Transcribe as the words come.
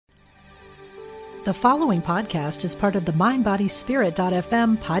The following podcast is part of the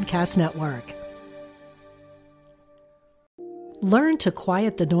MindBodySpirit.fm podcast network. Learn to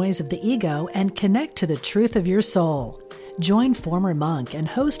quiet the noise of the ego and connect to the truth of your soul. Join former monk and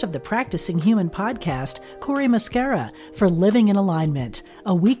host of the Practicing Human podcast, Corey Mascara, for Living in Alignment,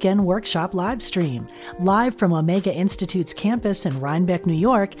 a weekend workshop live stream, live from Omega Institute's campus in Rhinebeck, New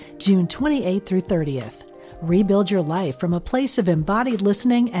York, June 28th through 30th. Rebuild your life from a place of embodied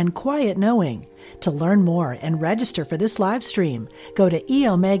listening and quiet knowing. To learn more and register for this live stream, go to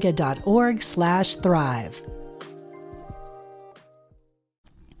eomega.org/thrive.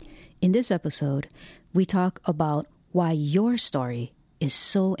 In this episode, we talk about why your story is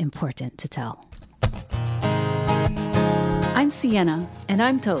so important to tell. I'm Sienna. And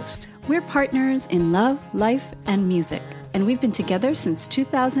I'm Toast. We're partners in love, life, and music, and we've been together since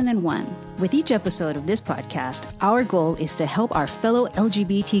 2001. With each episode of this podcast, our goal is to help our fellow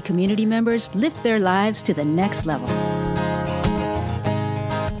LGBT community members lift their lives to the next level.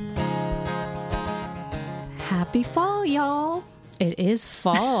 Happy fall, y'all. It is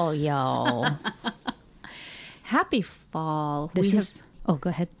fall, y'all. Happy fall. Oh, go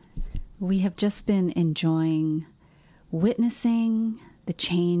ahead. We have just been enjoying witnessing the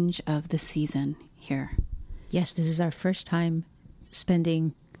change of the season here. Yes, this is our first time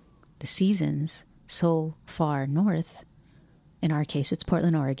spending the seasons so far north. In our case, it's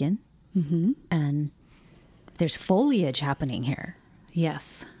Portland, Oregon. Mm-hmm. And there's foliage happening here.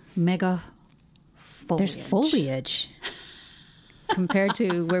 Yes. Mega foliage. There's foliage. Compared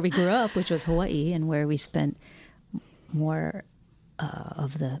to where we grew up, which was Hawaii, and where we spent more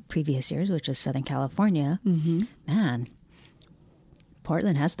of the previous years, which was Southern California. Mm-hmm. Man,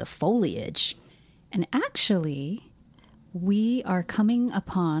 Portland has the foliage. And actually, we are coming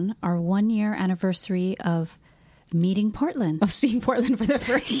upon our 1-year anniversary of meeting Portland. Of seeing Portland for the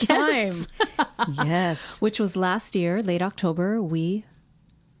first time. Yes. Which was last year, late October, we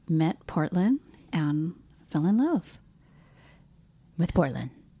met Portland and fell in love. With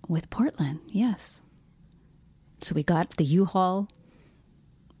Portland. With Portland, yes. So we got the U-Haul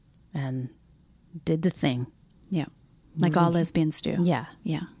and did the thing. Yeah. Like all lesbians do. Yeah.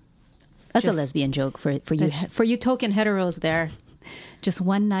 Yeah. That's a lesbian joke for you token heteros there. Just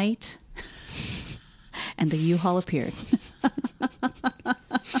one night and the U-Haul appeared. No.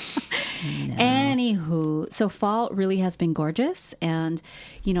 Anywho, so fall really has been gorgeous. And,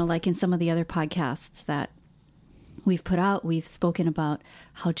 you know, like in some of the other podcasts that we've put out, we've spoken about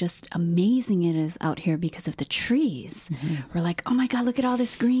how just amazing it is out here because of the trees. Mm-hmm. We're like, oh my God, look at all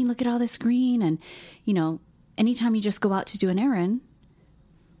this green, look at all this green. And, you know, anytime you just go out to do an errand,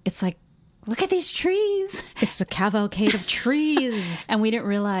 it's like, look at these trees. It's a cavalcade of trees. And we didn't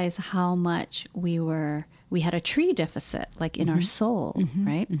realize how much we had a tree deficit, like in our soul,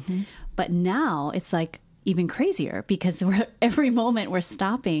 right? Mm-hmm. But now it's like even crazier because every moment we're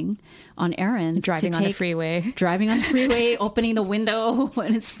stopping on errands. Driving on the freeway, opening the window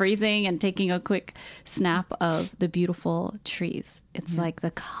when it's freezing and taking a quick snap of the beautiful trees. It's like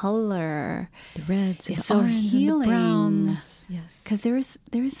the color. The reds and the so orange healing. And the browns. Yes. Because there is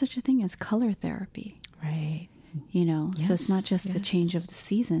such a thing as color therapy. Right. You know, yes, so it's not just the change of the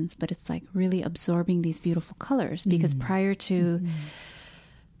seasons, but it's like really absorbing these beautiful colors. Because prior to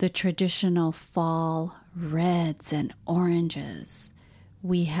the traditional fall reds and oranges,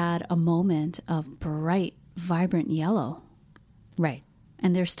 we had a moment of bright, vibrant yellow. Right.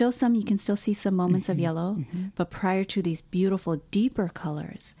 And there's still you can still see some moments of yellow, but prior to these beautiful, deeper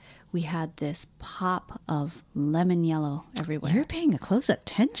colors, we had this pop of lemon yellow everywhere. You're paying a close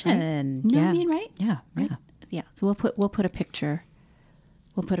attention. Right? You know what I mean, right? Yeah. Right? Yeah. So we'll put a picture.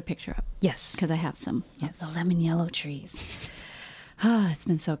 We'll put a picture up. Yes. Because I have some of the lemon yellow trees. It's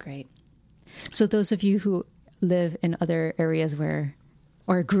been so great. So those of you who live in other areas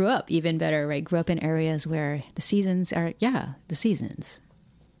or grew up even better, right? Grew up in areas where the seasons are, the seasons.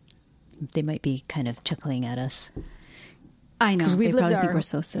 They might be kind of chuckling at us. I know. They probably think we're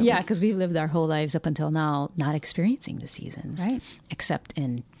so silly. Yeah, because we've lived our whole lives up until now not experiencing the seasons. Right. Except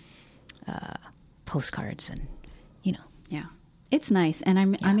in postcards and, you know. Yeah. It's nice. And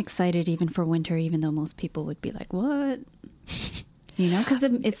I'm excited even for winter, even though most people would be like, what? You know, because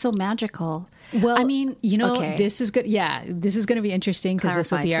it's so magical. Well, I mean, you know, this is good. Yeah, this is going to be interesting because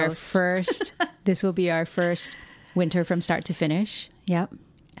this will be our first. This will be our first winter from start to finish. Yep.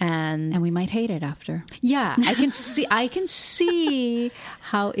 And we might hate it after. Yeah, I can see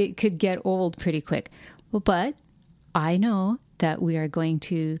how it could get old pretty quick. But I know that we are going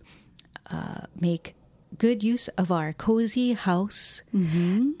to make good use of our cozy house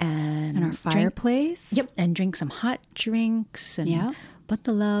and our fireplace. And drink some hot drinks and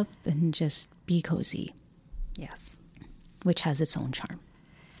bundle up and just be cozy, Yes. which has its own charm.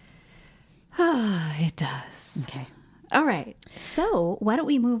 It does. Okay. All right. So why don't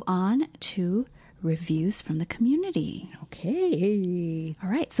we move on to reviews from the community? Okay. All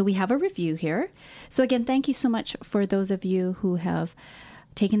right. So we have a review here. So again, thank you so much for those of you who have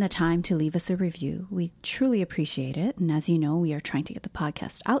taken the time to leave us a review. We truly appreciate it. And as you know, we are trying to get the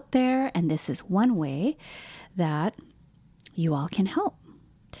podcast out there. And this is one way that you all can help.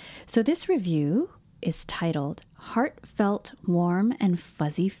 So this review is titled Heartfelt, Warm, and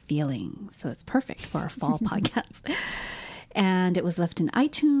Fuzzy Feelings. So it's perfect for our fall podcast. And it was left in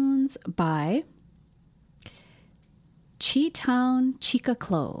iTunes by Chi-Town Chica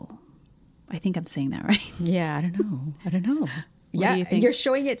Clo. I think I'm saying that right. Yeah, I don't know. What do you think? You're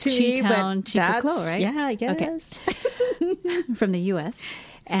showing it to me, Chi-Town but Chica that's, Clo, right? Yeah, I guess. Okay. From the US.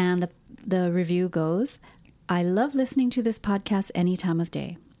 And the review goes, I love listening to this podcast any time of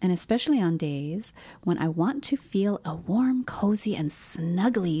day, and especially on days when I want to feel a warm, cozy, and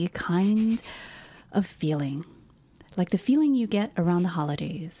snuggly kind of feeling. Like the feeling you get around the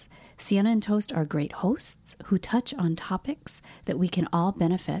holidays. Sienna and Toast are great hosts who touch on topics that we can all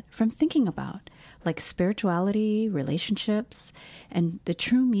benefit from thinking about, like spirituality, relationships, and the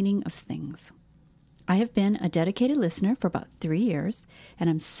true meaning of things. I have been a dedicated listener for about 3 years, and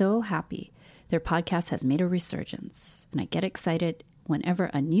I'm so happy their podcast has made a resurgence, and I get excited whenever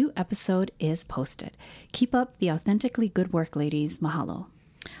a new episode is posted. Keep up the authentically good work, ladies. Mahalo.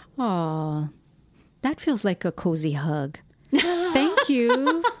 Aw, that feels like a cozy hug. Thank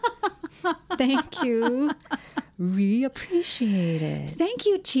you. Thank you. Really appreciate it. Thank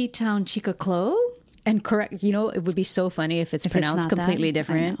you, Chi-Town Chica Clo. And correct, you know, it would be so funny if it's pronounced not that, completely I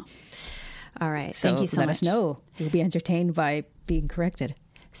different. know. All right. So Thank you so let much. us know. You'll be entertained by being corrected.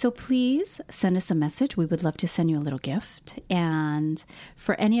 So please send us a message. We would love to send you a little gift. And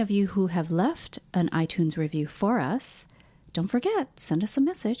for any of you who have left an iTunes review for us, don't forget, send us a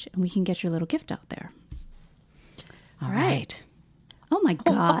message and we can get your little gift out there. All right. Oh my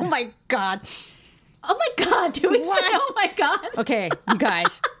God. Oh my God. Oh my God. Do we say, oh my God? Okay, you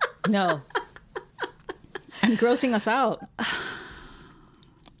guys. No. I'm grossing us out.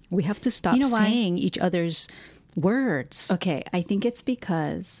 We have to stop You know why? saying each other's words. Okay. I think it's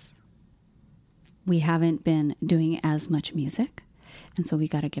because we haven't been doing as much music. And so we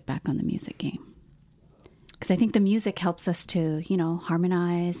got to get back on the music game. Because I think the music helps us to, you know,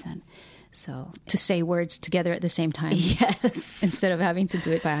 harmonize and so. To say words together at the same time. Yes. Instead of having to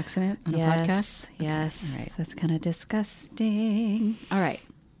do it by accident on a podcast. Yes. All right. That's kind of disgusting. All right.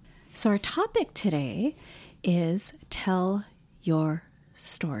 So our topic today is tell your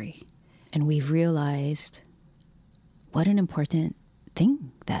story. And we've realized what an important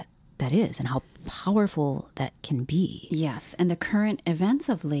thing that is and how powerful that can be. Yes. And the current events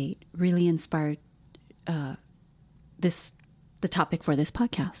of late really inspired the topic for this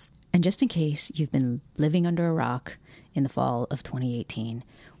podcast. And just in case you've been living under a rock in the fall of 2018,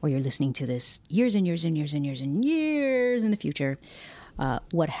 or you're listening to this years and years and years and years and years in the future,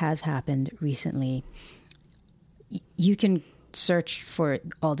 what has happened recently, you can search for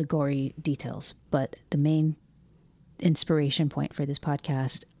all the gory details, but the main inspiration point for this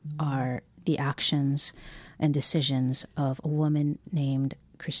podcast are the actions and decisions of a woman named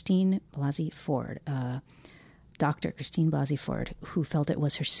Christine Blasey Ford, Dr. Christine Blasey Ford, who felt it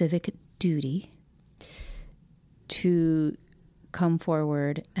was her civic duty to come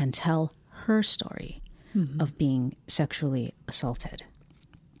forward and tell her story of being sexually assaulted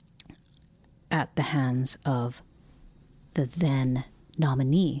at the hands of the then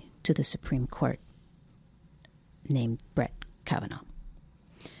nominee to the Supreme Court named Brett Kavanaugh.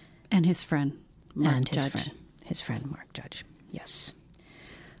 And his friend, Mark Judge. His friend, Mark Judge. Yes.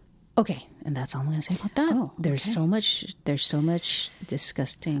 Okay, and that's all I'm going to say about that. Oh, There's okay. so much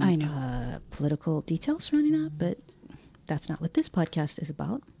disgusting I know. political details surrounding that, but that's not what this podcast is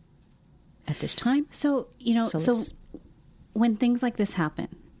about at this time. So, you know, so when things like this happen,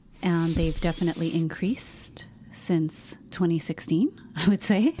 and they've definitely increased since 2016, I would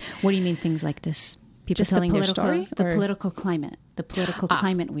say. What do you mean things like this? People Just telling the their story? political climate, the political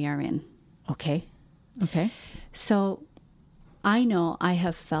climate we are in. Okay. So I know I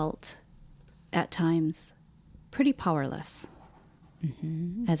have felt at times pretty powerless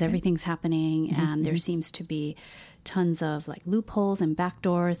as everything's happening, and there seems to be tons of like loopholes and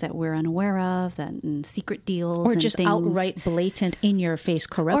backdoors that we're unaware of, and secret deals, Or and just things. outright blatant in your face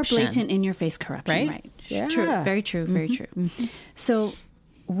corruption. Or blatant in your face corruption, right? Yeah. True. Very true. Very true. So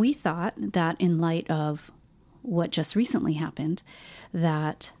we thought that in light of what just recently happened,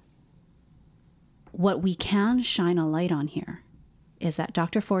 that what we can shine a light on here is that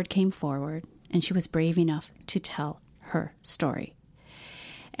Dr. Ford came forward and she was brave enough to tell her story.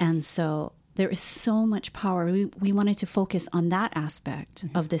 And so there is so much power. We wanted to focus on that aspect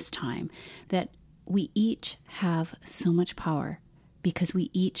of this time, that we each have so much power because we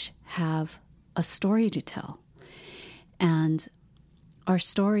each have a story to tell. And our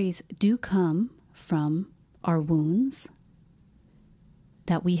stories do come from our wounds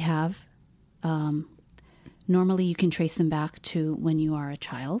that we have. Normally, you can trace them back to when you are a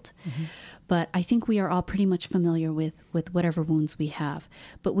child. But I think we are all pretty much familiar with whatever wounds we have.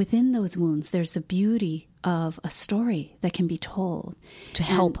 But within those wounds, there's the beauty of a story that can be told. To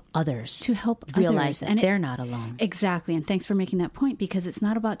help others. To help realize others. that they're not alone. Exactly. And thanks for making that point, because it's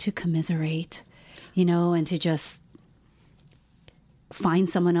not about to commiserate, and to just find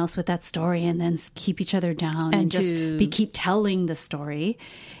someone else with that story and then keep each other down and just keep telling the story.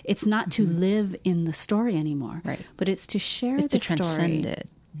 It's not to live in the story anymore, right? But it's to share it's the to transcend story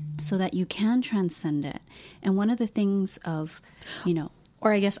it, so that you can transcend it. And one of the things of,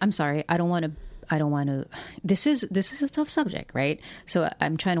 or I guess, I'm sorry, I don't want to. This is a tough subject, right? So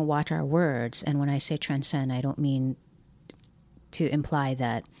I'm trying to watch our words, and when I say transcend, I don't mean to imply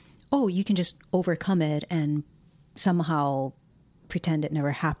that, you can just overcome it and somehow pretend it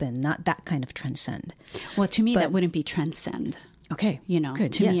never happened. Not that kind of transcend. Well, to me, that wouldn't be transcend. Okay.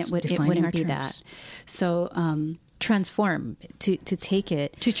 Good. To me, it wouldn't be that. So, transform, to take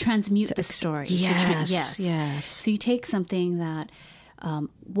it. To transmute the story. Yes. So you take something that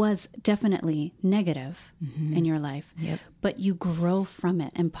was definitely negative in your life, but you grow from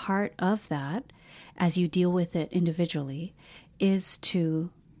it. And part of that, as you deal with it individually, is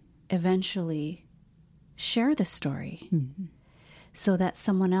to eventually share the story. So that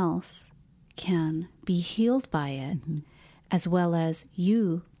someone else can be healed by it, as well as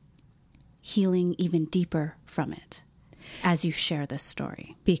you healing even deeper from it as you share this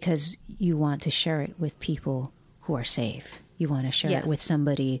story. Because you want to share it with people who are safe. You want to share it with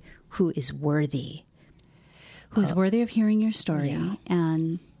somebody who is worthy. Who is worthy of hearing your story. Yeah.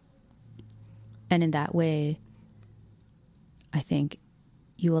 And in that way, I think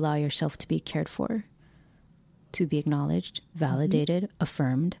you allow yourself to be cared for, to be acknowledged, validated,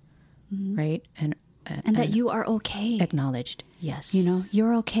 affirmed, right? And that you are okay. Acknowledged, yes.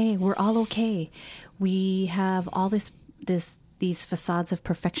 You're okay. We're all okay. We have all these facades of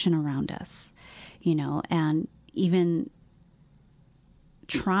perfection around us, and even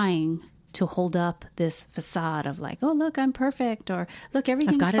trying to hold up this facade of like, oh, look, I'm perfect, or look,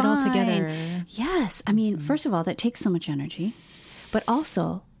 everything's fine. I've got it all together. Yes. I mean, first of all, that takes so much energy, but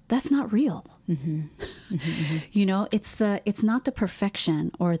also that's not real. It's not the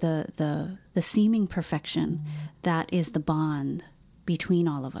perfection or the seeming perfection that is the bond between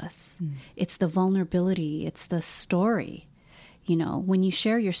all of us. It's the vulnerability. It's the story. When you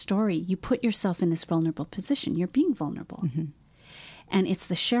share your story, you put yourself in this vulnerable position. You're being vulnerable. And it's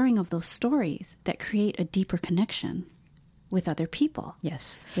the sharing of those stories that create a deeper connection with other people.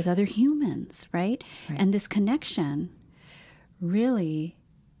 Yes. With other humans, right? And this connection really,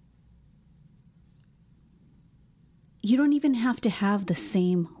 you don't even have to have the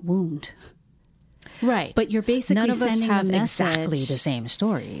same wound. Right. But you're basically none of us sending have the message, exactly the same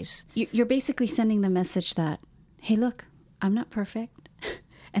stories. You're basically sending the message that, hey, look, I'm not perfect.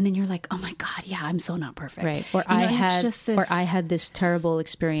 And then you're like, oh my God, yeah, I'm so not perfect. Right. Or I had this terrible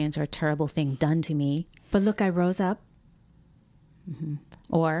experience or terrible thing done to me. But look, I rose up.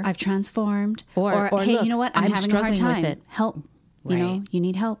 Or I've transformed. Or hey, look, you know what? I'm having struggling a hard time. with it. Help. Right. You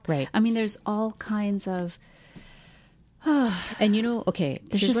need help. Right. I mean, there's all kinds of... and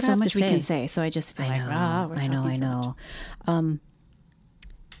there's just so much we can say. So I just feel I know.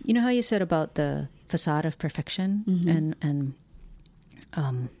 You know how you said about the facade of perfection and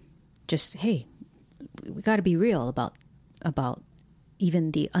just, hey, we got to be real about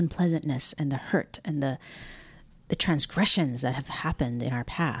even the unpleasantness and the hurt and the transgressions that have happened in our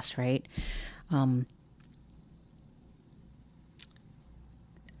past, right?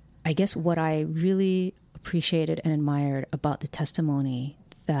 I guess what I really appreciated and admired about the testimony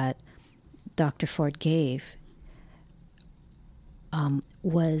that Dr. Ford gave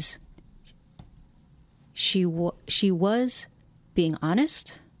was she was being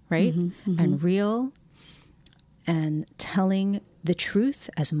honest, right? And real, and telling the truth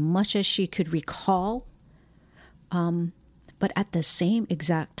as much as she could recall. But at the same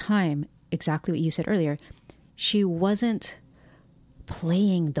exact time, exactly what you said earlier, she wasn't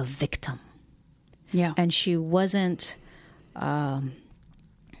playing the victim. Yeah. And she wasn't,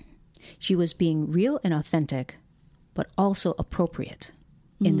 she was being real and authentic, but also appropriate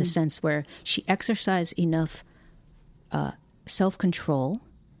in the sense where she exercised enough self-control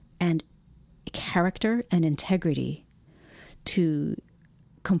and character and integrity to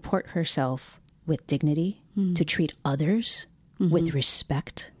comport herself with dignity, to treat others with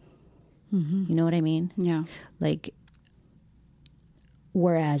respect. You know what I mean? Yeah. Like,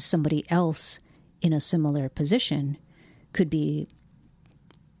 whereas somebody else in a similar position could be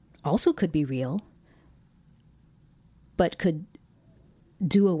real, but could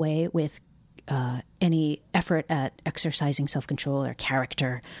do away with any effort at exercising self-control or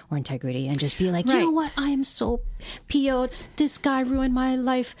character or integrity, and just be like, you know what, I am so PO'd. This guy ruined my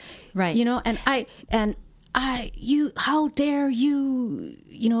life. Right. You know, and how dare you,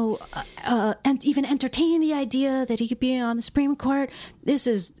 and even entertain the idea that he could be on the Supreme Court. This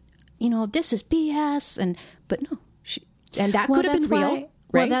is BS. But no, and that could have been real. Right?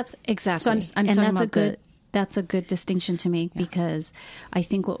 Well, that's exactly. So I'm talking about that's a good distinction to make, because I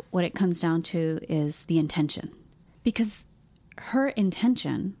think what it comes down to is the intention. Because her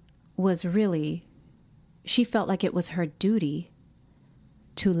intention was really, she felt like it was her duty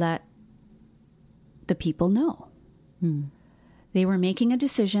to let the people know. They were making a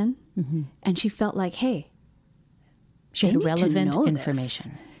decision, and she felt like, hey, she had relevant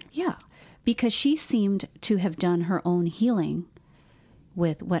information. Yeah, because she seemed to have done her own healing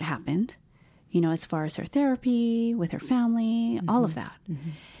with what happened, as far as her therapy, with her family, all of that.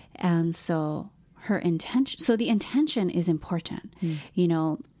 And so the intention is important.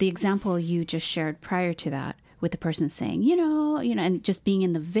 The example you just shared prior to that, with the person saying, and just being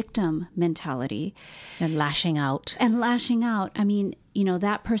in the victim mentality. And lashing out. I mean,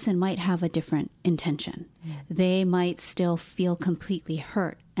 that person might have a different intention. They might still feel completely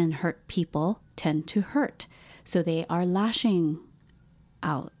hurt, and hurt people tend to hurt. So they are lashing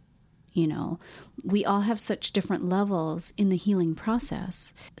out. We all have such different levels in the healing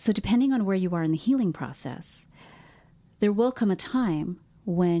process. So depending on where you are in the healing process, there will come a time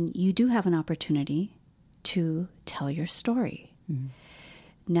when you do have an opportunity to tell your story.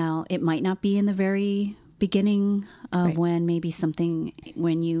 Now, it might not be in the very beginning of when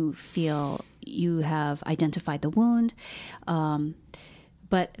you feel you have identified the wound,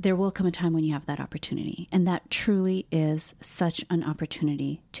 but there will come a time when you have that opportunity. And that truly is such an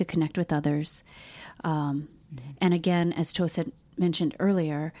opportunity to connect with others. And again, as Tos had mentioned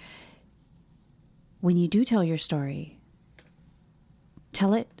earlier, when you do tell your story,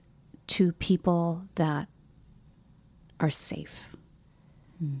 tell it to people that are safe,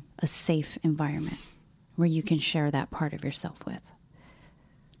 a safe environment where you can share that part of yourself with.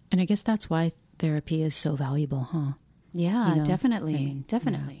 And I guess that's why therapy is so valuable, huh? Yeah, definitely.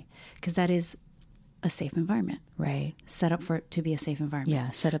 Because that is a safe environment. Right. Set up for it to be a safe environment. Yeah,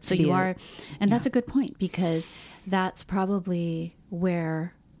 set up so to you be are, and that's a good point, because that's probably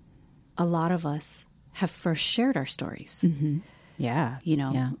where a lot of us have first shared our stories. Yeah.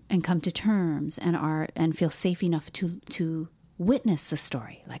 And come to terms and feel safe enough to witness the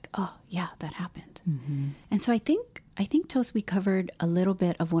story. Like, oh yeah, that happened. And so I think Tos, we covered a little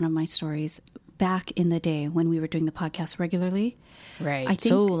bit of one of my stories back in the day when we were doing the podcast regularly. Right. I think,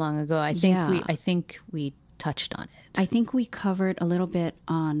 so long ago. I think we touched on it. I think we covered a little bit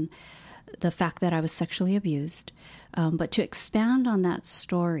on the fact that I was sexually abused. But to expand on that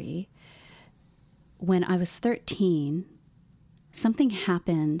story, when I was 13, something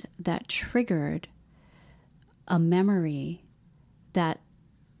happened that triggered a memory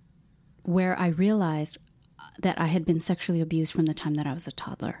where I realized that I had been sexually abused from the time that I was a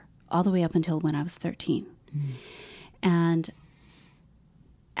toddler, all the way up until when I was 13. And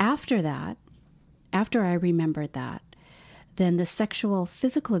after that, after I remembered that, then the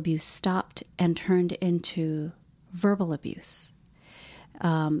physical abuse stopped and turned into verbal abuse.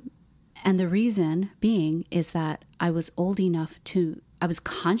 And the reason being is that I was old enough I was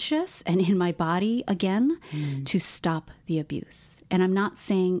conscious and in my body again to stop the abuse. And I'm not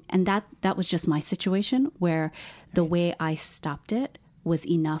saying, and that was just my situation where the way I stopped it was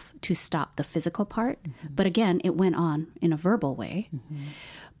enough to stop the physical part. But again, it went on in a verbal way.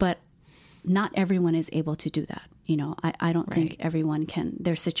 But not everyone is able to do that. I don't think everyone can,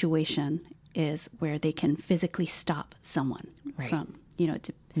 their situation is where they can physically stop someone from,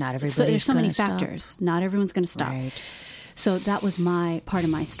 not everybody. So there's so many factors. Not everyone's going to stop. Right. So that was part of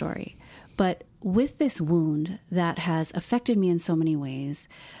my story. But with this wound that has affected me in so many ways,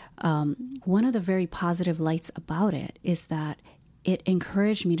 one of the very positive lights about it is that it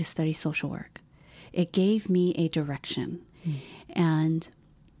encouraged me to study social work. It gave me a direction. And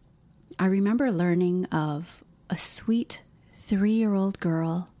I remember learning of a sweet 3-year-old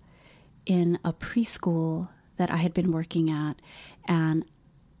girl in a preschool that I had been working at, and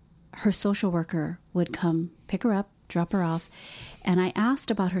her social worker would come pick her up, drop her off. And I asked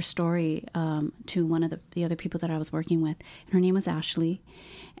about her story to one of the other people that I was working with. And her name was Ashley.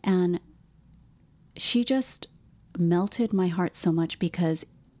 And she just melted my heart so much because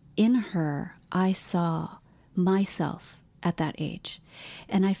in her, I saw myself at that age.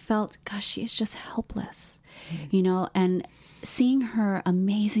 And I felt, gosh, she is just helpless, you know, and seeing her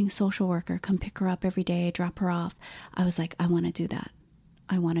amazing social worker come pick her up every day, drop her off, I was like, I want to do that.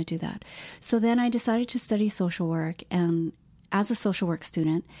 I want to do that. So then I decided to study social work. And as a social work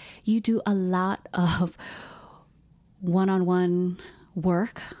student, you do a lot of one-on-one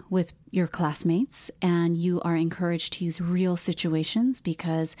work with your classmates, and you are encouraged to use real situations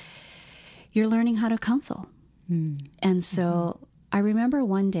because you're learning how to counsel. And so I remember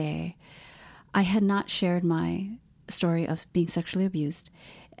one day I had not shared my story of being sexually abused,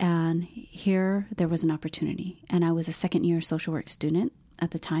 and here there was an opportunity. And I was a second-year social work student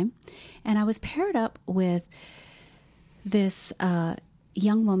at the time, and I was paired up with this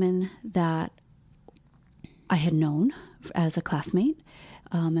young woman that I had known as a classmate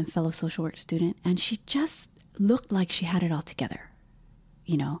and fellow social work student, and she just looked like she had it all together.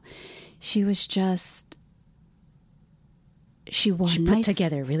 You know, she was just, she wore nice, put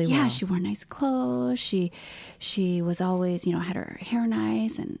together really well. Yeah, she wore nice clothes. She was always, you know, had her hair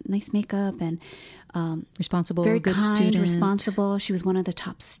nice and nice makeup and responsible, very good kind, student. responsible. She was one of the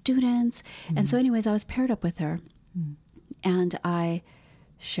top students. And so anyways, I was paired up with her and I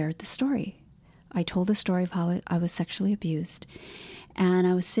shared the story. I told the story of how I was sexually abused. And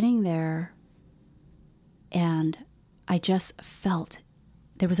I was sitting there and I just felt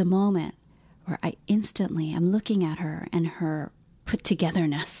there was a moment where I'm looking at her and her put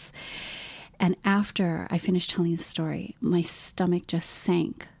togetherness. And after I finished telling the story, my stomach just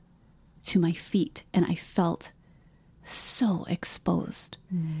sank to my feet and I felt so exposed.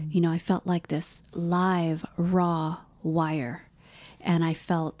 You know, I felt like this live, raw wire. And I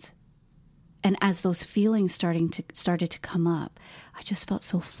felt, and as those feelings started to come up, I just felt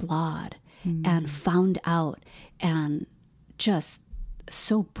so flawed and found out and just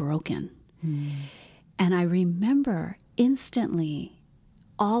so broken. And I remember instantly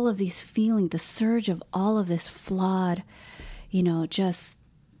all of these feelings, the surge of all of this flawed, you know, just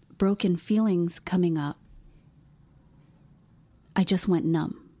broken feelings coming up. I just went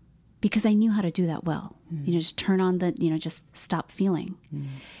numb because I knew how to do that well. You know, just turn on the, you know, just stop feeling.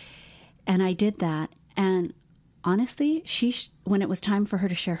 And I did that. And honestly, when it was time for her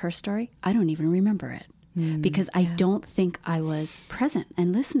to share her story, I don't even remember it. Because I don't think I was present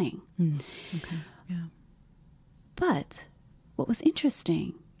and listening. Okay. Yeah. But what was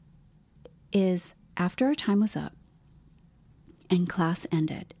interesting is after our time was up and class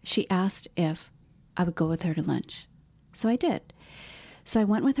ended, she asked if I would go with her to lunch. So I did. So I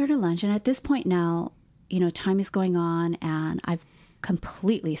went with her to lunch. And at this point now, you know, time is going on and I've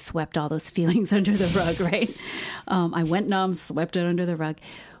completely swept all those feelings under the rug, right? I went numb, swept it under the rug.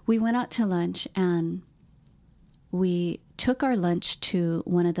 We went out to lunch and we took our lunch to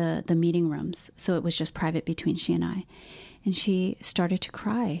one of the meeting rooms. So it was just private between she and I. And she started to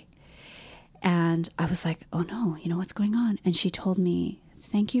cry. And I was like, oh no, you know, what's going on? And she told me,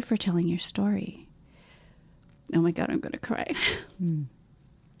 thank you for telling your story. Oh my God, I'm going to cry.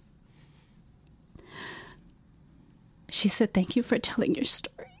 She said, thank you for telling your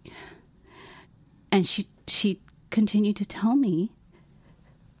story. And she continued to tell me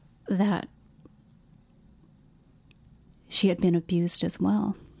that she had been abused as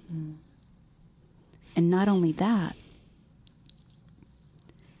well. And not only that,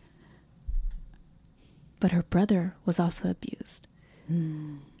 but her brother was also abused.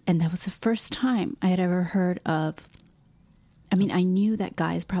 And that was the first time I had ever heard of, I mean, I knew that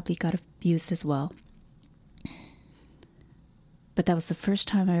guys probably got abused as well. But that was the first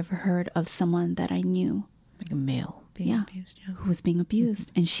time I ever heard of someone that I knew. Like a male being abused. Yeah. Who was being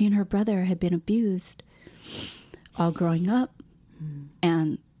abused. And she and her brother had been abused all growing up.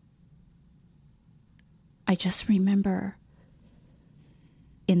 And I just remember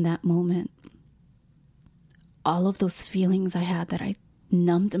in that moment, all of those feelings I had that I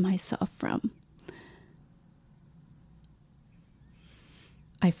numbed myself from.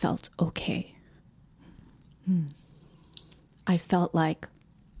 I felt okay. I felt like,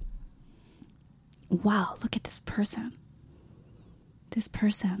 wow, look at this person. This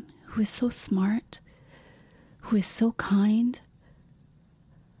person who is so smart, who is so kind,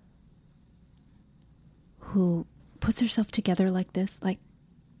 who puts herself together like this, like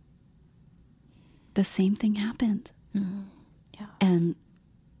the same thing happened. Yeah. And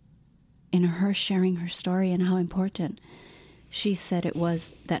in her sharing her story and how important, she said it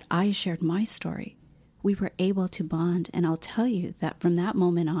was that I shared my story we were able to bond. And I'll tell you that from that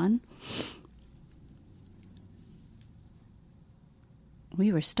moment on,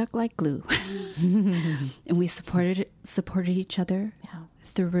 we were stuck like glue. And we supported each other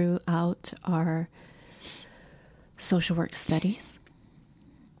throughout our social work studies.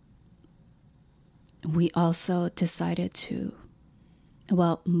 We also decided to,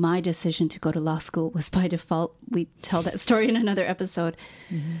 well, my decision to go to law school was by default. We tell that story in another episode.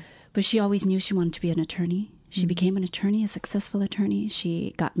 Mm-hmm. But she always knew she wanted to be an attorney. She became an attorney, a successful attorney.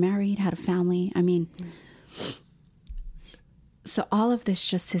 She got married, had a family. I mean, so all of this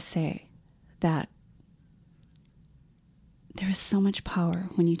just to say that there is so much power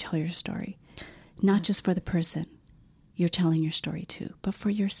when you tell your story. Not just for the person you're telling your story to, but for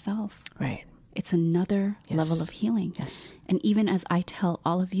yourself. Right. It's another level of healing. Yes. And even as I tell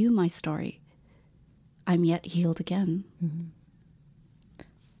all of you my story, I'm yet healed again. Mm-hmm.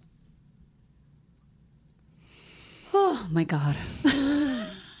 Oh, my God.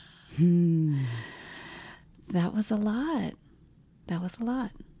 That was a lot. That was a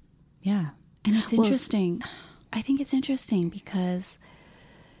lot. Yeah. And it's interesting. I think it's interesting because,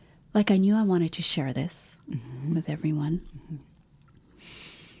 like, I knew I wanted to share this with everyone. Mm-hmm.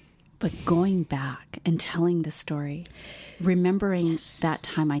 But going back and telling the story, remembering that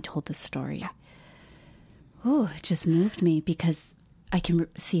time I told the story, oh, it just moved me because I can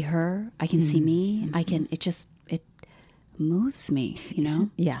see her, I can see me, it moves me, you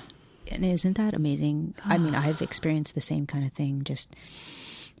know? And isn't that amazing? I mean, I've experienced the same kind of thing just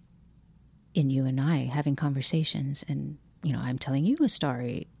in you and I having conversations, and, you know, I'm telling you a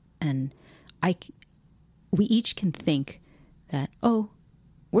story, and we each can think that, oh,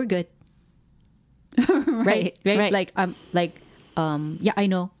 we're good. right. Like, I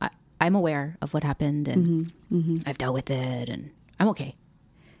know, I'm aware of what happened, and I've dealt with it, and I'm okay.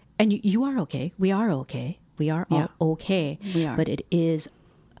 And you are okay. We are okay. We are all okay. We are. But it is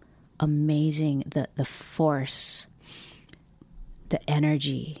amazing the force, the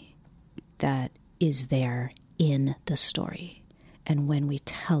energy that is there in the story. And when we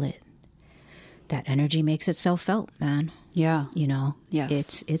tell it, that energy makes itself felt, man. Yeah. You know?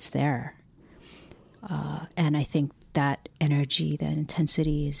 Yes. It's there. And I think that energy, that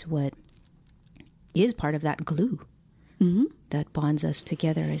intensity is what is part of that glue that bonds us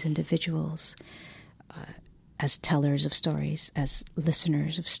together as individuals, as tellers of stories, as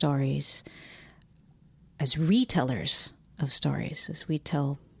listeners of stories, as retellers of stories, as we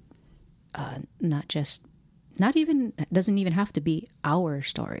tell, it doesn't even have to be our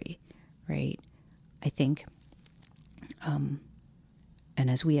story, right? I think, and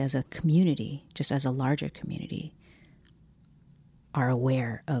as we as a community, just as a larger community, are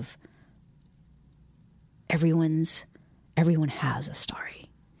aware of everyone has a story,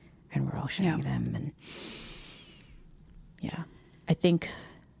 and we're all sharing them. And I think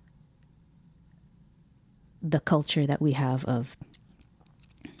the culture that we have of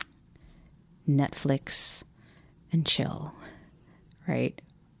Netflix and chill, right?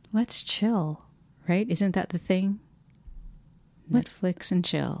 What's chill? Right? Isn't that the thing? Netflix and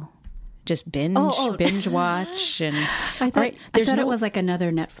chill. Just binge watch. And I thought it was like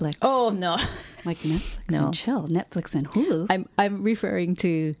another Netflix. Oh, no. Like Netflix and chill. Netflix and Hulu. I'm referring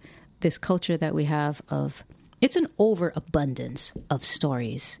to this culture that we have of, it's an overabundance of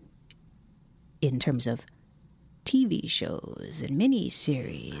stories in terms of TV shows and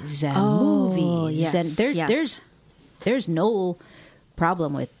miniseries and movies. Yes, and there's no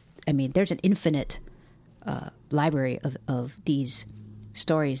problem with, I mean, there's an infinite library of these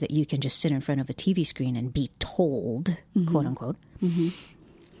stories that you can just sit in front of a TV screen and be told, quote unquote. Mm-hmm.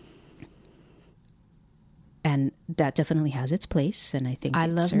 And that definitely has its place. And I think I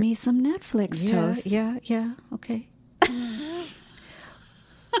love me some Netflix toast. Yeah. Okay.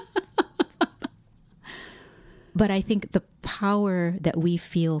 But I think the power that we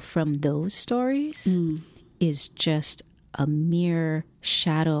feel from those stories is just a mere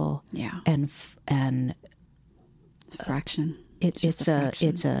shadow and fraction. It's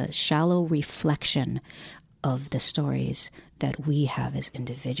a shallow reflection of the stories that we have as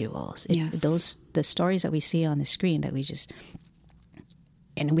individuals. The stories that we see on the screen that we just,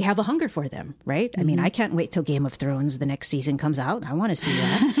 and we have a hunger for them, right? I mean, I can't wait till Game of Thrones, the next season comes out. I want to see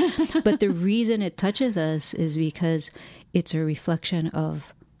that. But the reason it touches us is because it's a reflection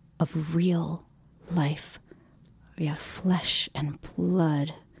of real life. Yeah, flesh and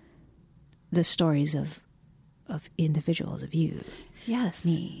blood. The stories of individuals, of you. Yes.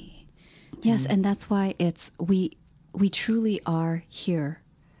 Me. Yes, and that's why we truly are here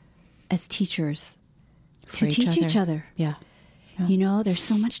as teachers to teach each other. Yeah. You know, there's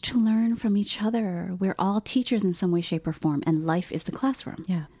so much to learn from each other. We're all teachers in some way, shape, or form, and life is the classroom.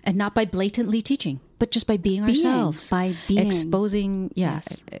 Yeah. And not by blatantly teaching, but just by being ourselves. By being. Exposing,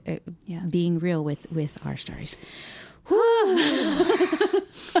 Yes. Being real with our stories.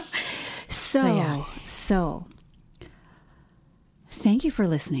 So, thank you for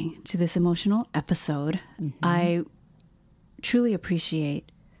listening to this emotional episode. I truly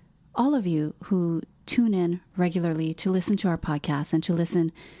appreciate all of you who tune in regularly to listen to our podcast and to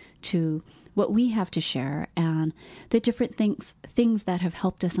listen to what we have to share and the different things that have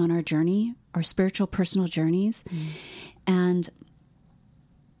helped us on our journey, our spiritual, personal journeys. And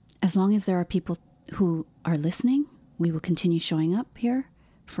as long as there are people who are listening, we will continue showing up here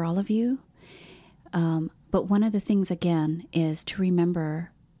for all of you. But one of the things, again, is to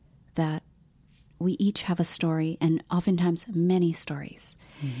remember that we each have a story, and oftentimes many stories.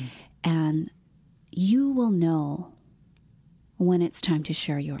 And you will know when it's time to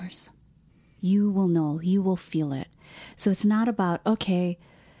share yours. You will know, you will feel it. So it's not about, okay,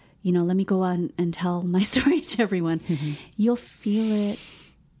 let me go on and tell my story to everyone. You'll feel it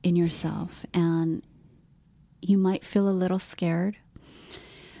in yourself, and you might feel a little scared.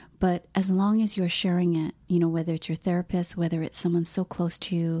 But as long as you're sharing it, whether it's your therapist, whether it's someone so close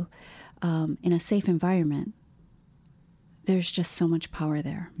to you, in a safe environment, there's just so much power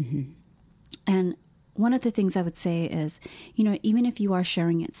there. And one of the things I would say is, even if you are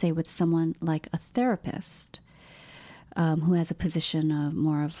sharing it, say, with someone like a therapist, who has a position of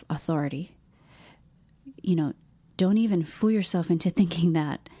more of authority, don't even fool yourself into thinking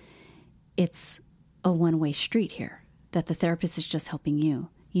that it's a one-way street here, that the therapist is just helping you.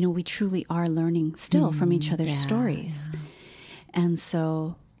 We truly are learning still from each other's stories. And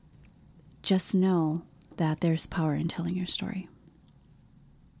so just know that there's power in telling your story.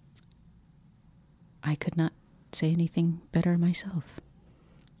 I could not say anything better myself.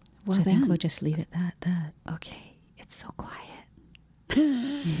 Well, so I then, think we'll just leave it at that. Okay, it's so quiet.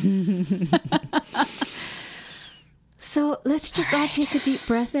 So let's just all take a deep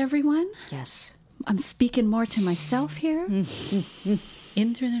breath, everyone. Yes. I'm speaking more to myself here.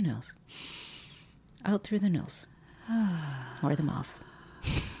 In through the nose. Out through the nose. Or the mouth.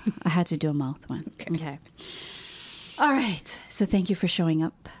 I had to do a mouth one. Okay. All right. So thank you for showing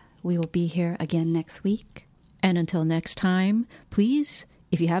up. We will be here again next week. And until next time, please,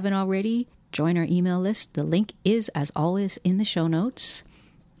 if you haven't already, join our email list. The link is, as always, in the show notes.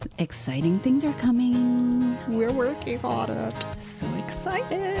 Exciting things are coming. We're working on it. So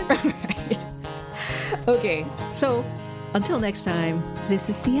excited. Right. Okay. So until next time, this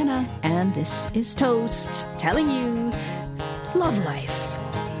is Sienna. And this is Toast, telling you, love life.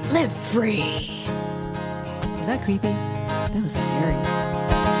 Live free. Is that creepy? That was scary.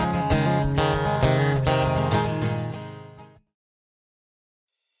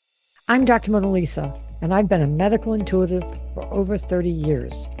 I'm Dr. Mona Lisa, and I've been a medical intuitive for over 30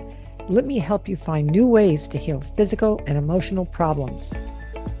 years. Let me help you find new ways to heal physical and emotional problems.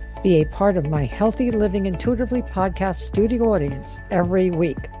 Be a part of my Healthy Living Intuitively podcast studio audience every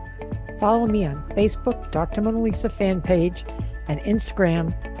week. Follow me on Facebook, Dr. Mona Lisa fan page, and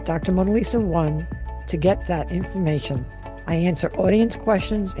Instagram, Dr. Mona Lisa 1, to get that information. I answer audience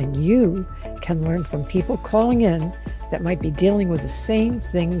questions, and you can learn from people calling in that might be dealing with the same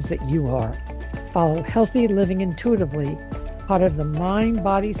things that you are. Follow Healthy Living Intuitively, part of the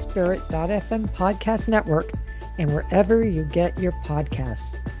mindbodyspirit.fm podcast network, and wherever you get your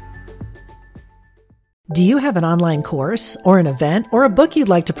podcasts. Do you have an online course or an event or a book you'd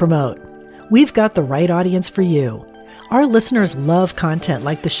like to promote? We've got the right audience for you. Our listeners love content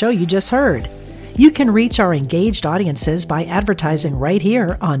like the show you just heard. You can reach our engaged audiences by advertising right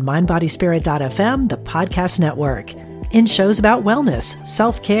here on mindbodyspirit.fm, the podcast network, in shows about wellness,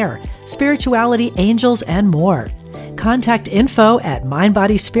 self-care, spirituality, angels, and more. Contact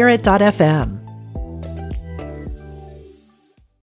info@mindbodyspirit.fm.